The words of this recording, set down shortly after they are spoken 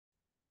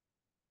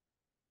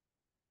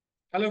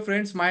Hello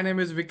friends, my name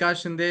is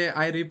Vikas Shinde.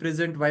 I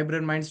represent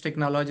Vibrant Minds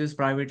Technologies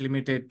Private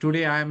Limited.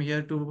 Today I am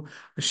here to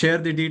share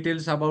the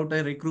details about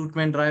a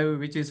recruitment drive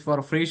which is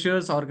for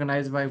freshers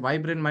organized by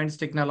Vibrant Minds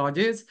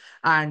Technologies,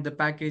 and the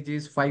package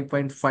is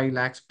 5.5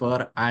 lakhs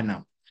per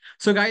annum.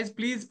 So guys,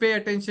 please pay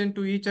attention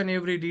to each and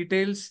every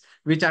details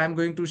which I am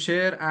going to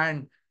share,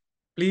 and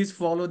please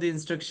follow the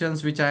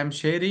instructions which I am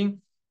sharing,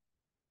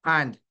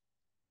 and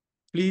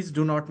please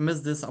do not miss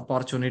this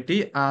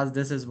opportunity as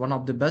this is one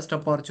of the best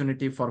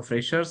opportunity for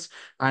freshers,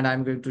 and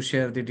I'm going to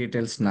share the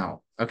details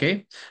now.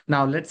 Okay.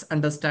 Now let's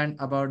understand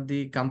about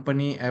the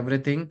company,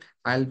 everything.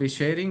 I'll be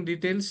sharing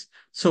details.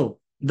 So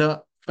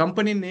the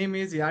company name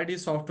is Yardi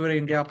Software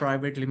India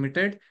Private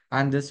Limited,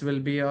 and this will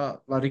be a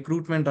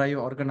recruitment drive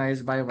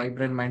organized by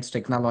Vibrant Minds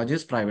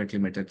Technologies Private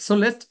Limited. So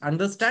let's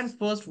understand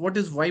first what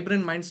is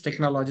Vibrant Minds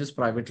Technologies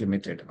Private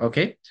Limited.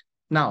 Okay.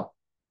 Now,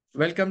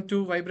 welcome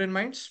to Vibrant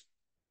Minds.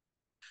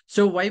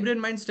 So Vibrant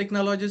Minds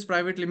Technologies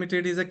Private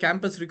Limited is a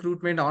campus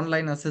recruitment,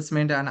 online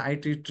assessment, and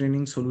IT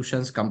training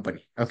solutions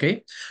company.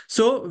 Okay.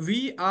 So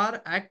we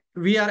are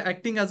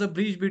acting as a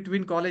bridge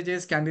between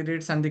colleges,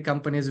 candidates, and the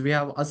companies. We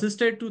have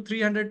assisted to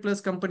 300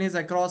 plus companies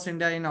across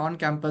India in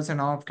on-campus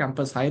and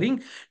off-campus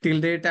hiring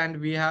till date, and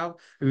we have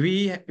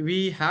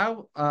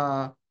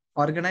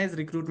organized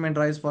recruitment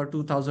drives for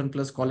 2,000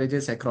 plus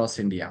colleges across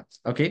India.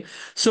 Okay.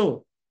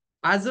 So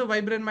as a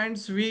Vibrant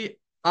Minds, we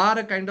are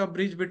a kind of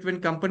bridge between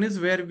companies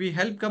where we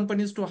help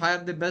companies to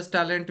hire the best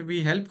talent.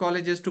 We help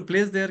colleges to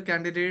place their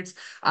candidates.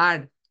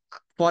 And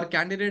for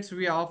candidates,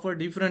 we offer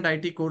different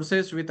IT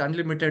courses with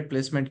unlimited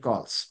placement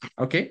calls.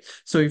 Okay.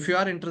 So if you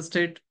are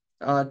interested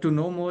to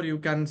know more, you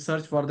can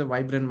search for the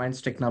Vibrant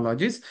Minds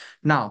Technologies.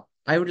 Now,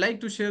 I would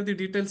like to share the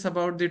details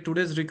about the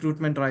today's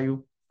recruitment drive.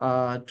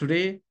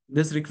 Today,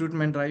 this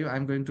recruitment drive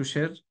I'm going to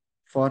share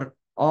for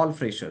all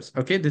freshers.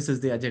 Okay, this is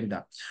the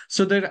agenda.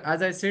 So there,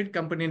 as I said,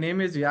 company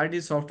name is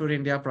Yardi Software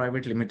India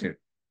Private Limited.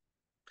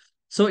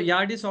 So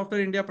Yardi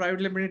Software India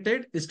Private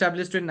Limited,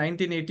 established in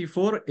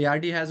 1984,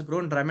 Yardi has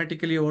grown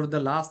dramatically over the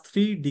last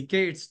 3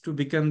 decades to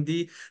become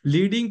the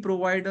leading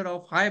provider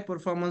of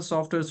high-performance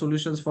software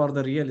solutions for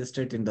the real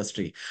estate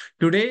industry.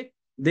 Today,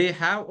 they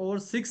have over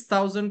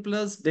 6,000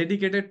 plus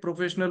dedicated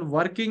professionals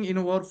working in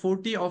over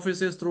 40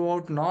 offices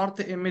throughout North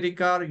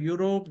America,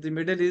 Europe, the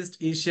Middle East,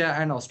 Asia,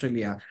 and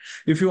Australia.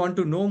 If you want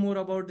to know more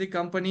about the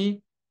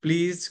company,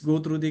 please go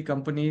through the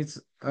company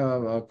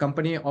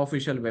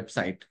official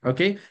website.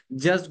 Okay,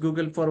 just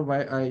Google for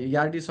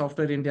Yardi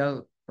Software India,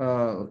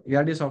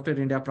 Yardi Software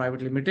India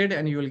Private Limited,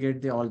 and you will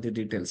get all the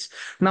details.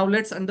 Now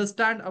let's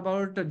understand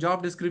about the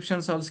job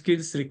descriptions or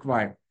skills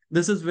required.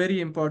 This is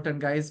very important,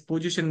 guys.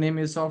 Position name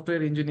is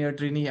software engineer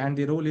trainee, and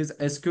the role is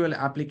SQL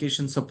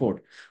application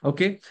support.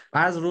 Okay,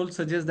 as role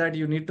suggests that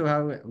you need to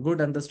have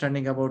good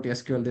understanding about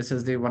SQL. This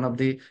is the one of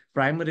the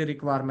primary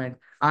requirement,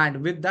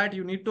 and with that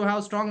you need to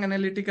have strong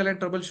analytical and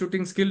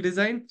troubleshooting skill,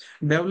 design,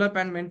 develop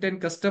and maintain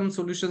custom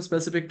solutions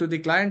specific to the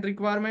client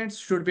requirements,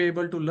 should be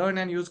able to learn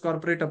and use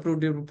corporate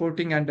approved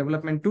reporting and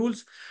development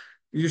tools.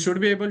 You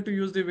should be able to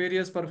use the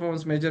various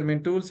performance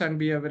measurement tools and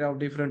be aware of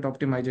different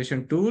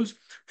optimization tools,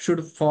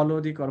 should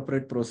follow the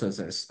corporate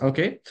processes.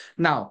 Okay.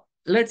 Now,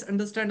 let's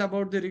understand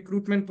about the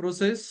recruitment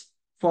process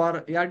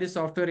for ARD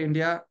Software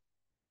India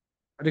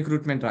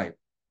recruitment drive.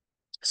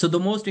 So the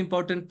most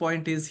important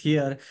point is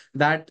here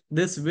that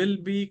this will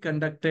be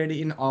conducted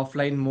in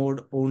offline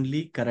mode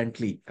only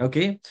currently.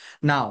 Okay.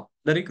 Now,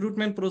 the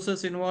recruitment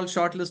process involves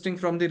shortlisting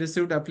from the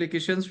received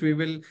applications. We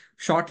will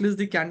shortlist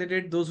the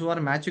candidate, those who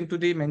are matching to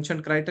the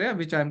mentioned criteria,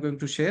 which I'm going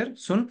to share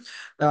soon.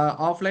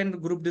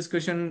 Offline group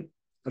discussion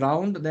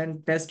round,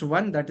 then test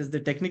one, that is the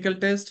technical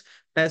test,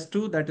 test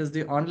two, that is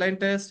the online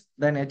test,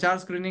 then HR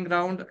screening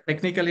round,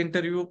 technical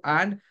interview,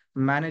 and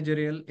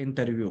managerial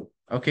interview.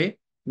 Okay.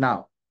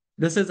 Now,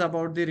 this is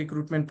about the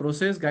recruitment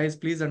process. Guys,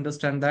 please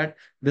understand that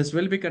this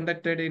will be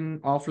conducted in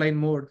offline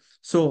mode.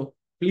 So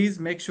please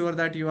make sure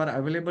that you are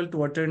available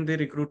to attend the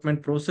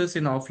recruitment process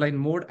in offline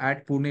mode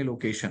at Pune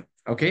location.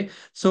 Okay.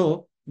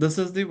 So this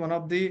is the one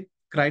of the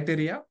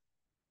criteria.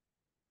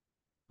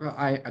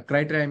 I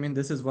mean,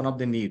 this is one of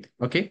the need.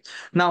 Okay.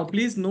 Now,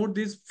 please note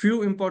these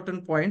few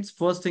important points.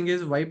 First thing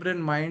is Vibrant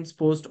Minds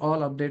post all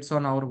updates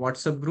on our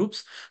WhatsApp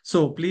groups.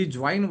 So please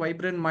join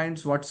Vibrant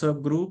Minds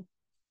WhatsApp group.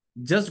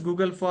 Just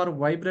Google for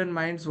Vibrant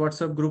Minds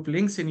WhatsApp group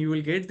links, and you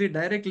will get the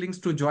direct links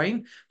to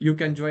join. You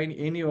can join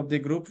any of the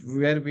group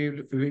where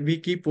we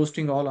keep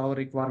posting all our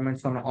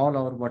requirements on all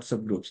our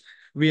WhatsApp groups.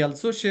 We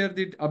also share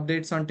the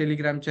updates on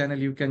Telegram channel.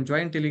 You can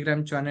join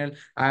Telegram channel,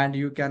 and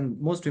you can,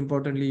 most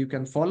importantly, you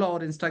can follow our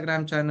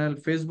Instagram channel,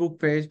 Facebook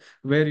page,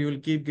 where you will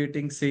keep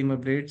getting same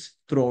updates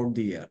throughout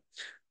the year.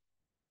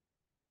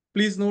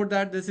 Please note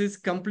that this is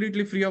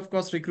completely free of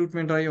cost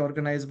recruitment drive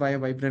organized by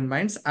Vibrant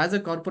Minds. As a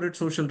corporate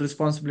social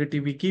responsibility,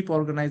 we keep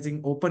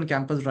organizing open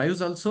campus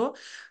drives also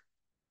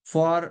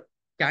for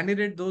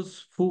candidate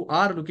those who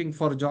are looking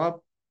for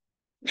job.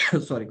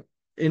 Sorry,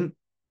 in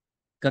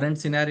current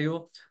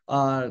scenario,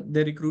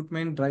 the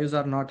recruitment drives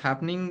are not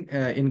happening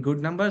in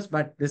good numbers,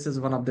 but this is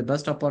one of the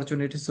best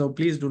opportunities. So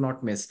please do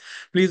not miss.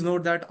 Please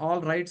note that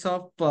all rights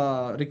of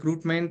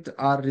recruitment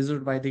are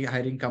reserved by the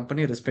hiring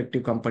company,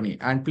 respective company.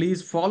 And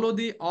please follow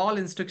the all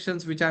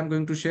instructions which I'm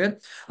going to share.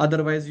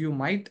 Otherwise, you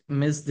might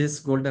miss this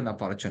golden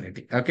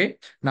opportunity. Okay.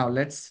 Now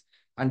let's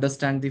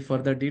understand the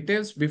further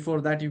details.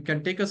 Before that, you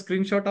can take a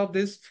screenshot of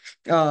this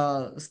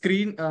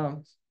screen,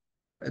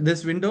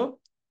 this window.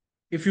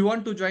 If you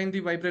want to join the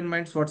Vibrant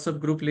Minds WhatsApp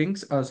group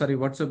links,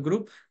 WhatsApp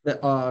group,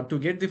 to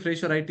get the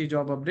fresher IT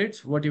job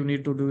updates, what you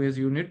need to do is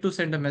you need to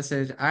send a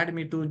message, add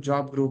me to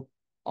job group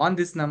on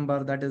this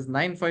number, that is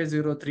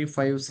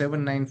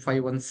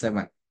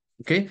 95035795117.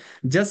 Okay,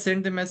 just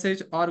send the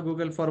message or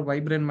Google for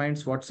Vibrant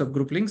Minds WhatsApp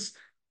group links.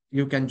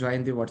 You can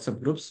join the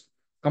WhatsApp groups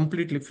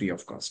completely free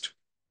of cost.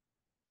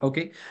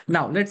 Okay,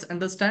 now let's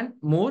understand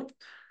more.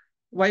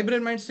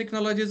 Vibrant Minds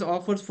Technologies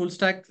offers full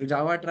stack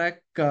Java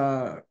track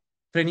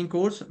training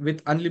course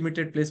with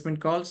unlimited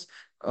placement calls.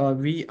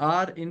 We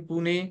are in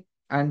Pune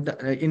and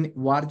in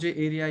Varje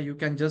area. You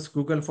can just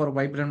Google for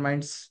Vibrant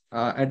Minds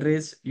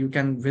address. You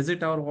can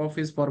visit our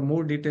office for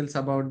more details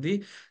about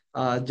the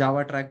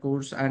Java track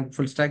course and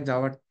full stack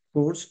Java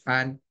course.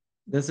 And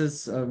this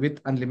is with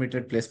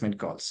unlimited placement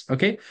calls.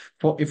 Okay.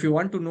 For if you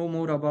want to know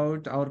more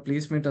about our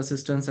placement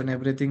assistance and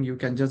everything, you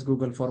can just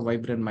Google for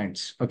Vibrant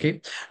Minds.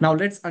 Okay. Now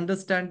let's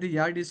understand the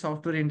Yardi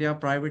Software India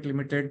Private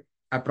Limited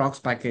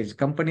Approx package.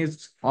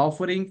 Companies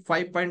offering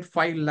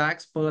 5.5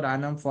 lakhs per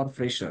annum for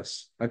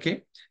freshers.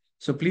 Okay.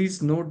 So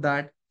please note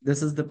that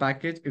this is the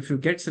package. If you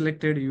get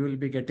selected, you will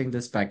be getting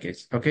this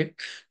package. Okay.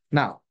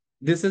 Now,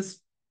 this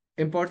is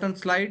important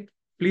slide.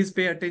 Please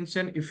pay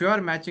attention. If you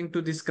are matching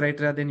to this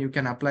criteria, then you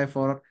can apply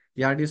for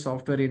Yardi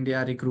Software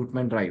India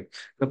Recruitment Drive.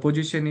 The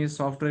position is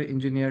software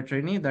engineer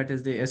trainee. That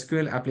is the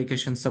SQL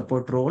application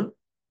support role.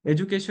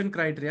 Education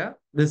criteria,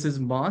 this is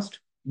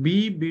must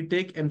be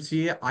BTech,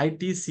 MCA,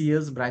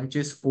 ITCS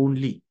branches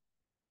only.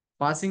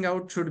 Passing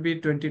out should be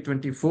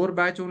 2024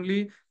 batch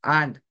only,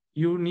 and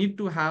you need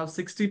to have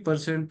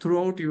 60%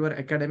 throughout your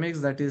academics,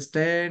 that is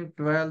 10th,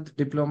 12th,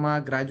 diploma,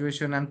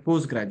 graduation, and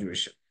post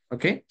graduation.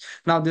 Okay.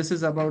 Now this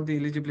is about the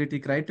eligibility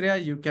criteria.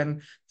 You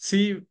can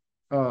see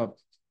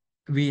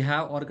we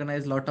have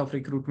organized a lot of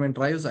recruitment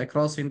drives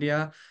across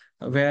India,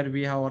 where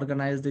we have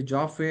organized the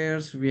job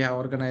fairs, we have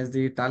organized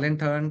the talent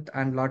hunt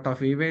and lot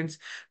of events.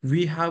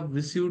 We have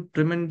received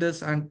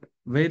tremendous and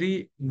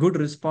very good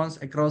response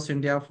across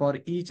India for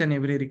each and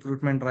every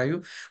recruitment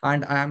drive.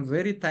 And I am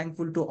very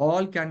thankful to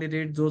all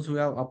candidates, those who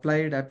have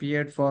applied,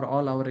 appeared for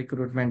all our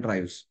recruitment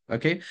drives.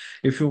 Okay.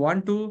 If you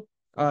want to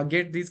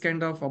get these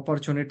kind of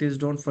opportunities,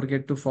 don't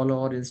forget to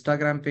follow our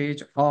Instagram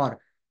page, or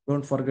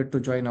don't forget to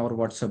join our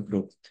WhatsApp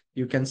group.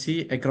 You can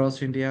see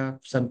across India,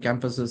 some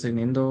campuses in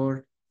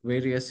Indore,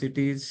 various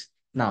cities.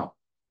 Now,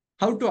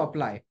 how to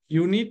apply?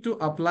 You need to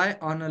apply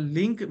on a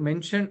link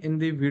mentioned in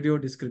the video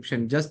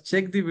description. Just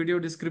check the video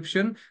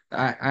description,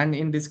 and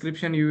in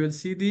description, you will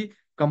see the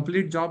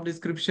complete job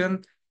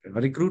description,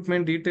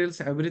 recruitment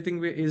details,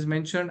 everything is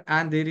mentioned,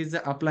 and there is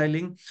the apply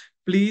link.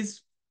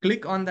 Please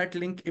click on that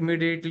link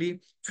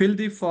immediately, fill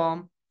the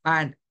form,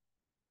 and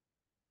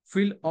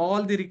fill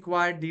all the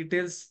required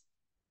details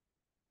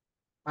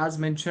as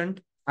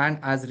mentioned and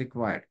as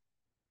required.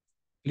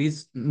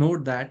 Please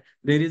note that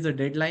there is a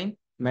deadline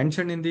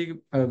mentioned in the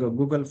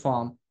Google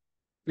form.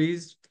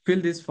 Please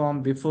fill this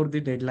form before the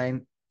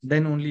deadline,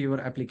 then only your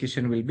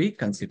application will be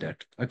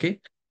considered. Okay.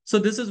 So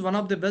this is one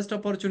of the best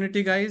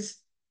opportunity, guys.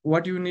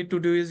 What you need to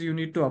do is you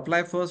need to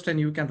apply first, and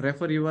you can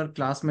refer your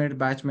classmates,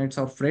 batchmates,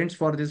 or friends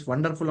for this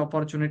wonderful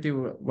opportunity,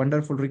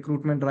 wonderful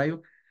recruitment drive.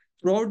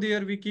 Throughout the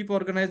year, we keep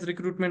organized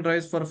recruitment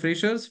drives for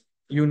freshers.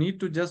 You need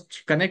to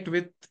just connect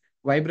with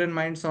Vibrant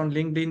Minds on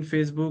LinkedIn,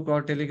 Facebook,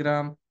 or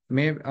Telegram.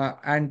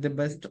 And the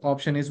best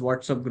option is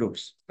WhatsApp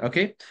groups.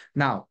 Okay.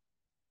 Now,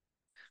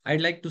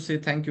 I'd like to say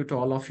thank you to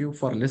all of you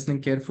for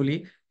listening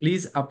carefully.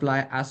 Please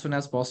apply as soon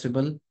as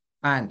possible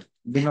and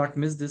do not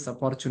miss this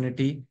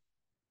opportunity.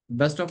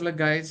 Best of luck,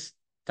 guys.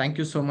 Thank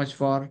you so much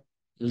for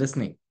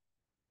listening.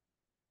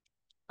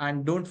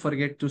 And don't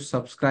forget to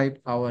subscribe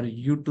our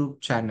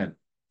YouTube channel.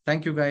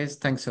 Thank you, guys.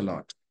 Thanks a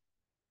lot.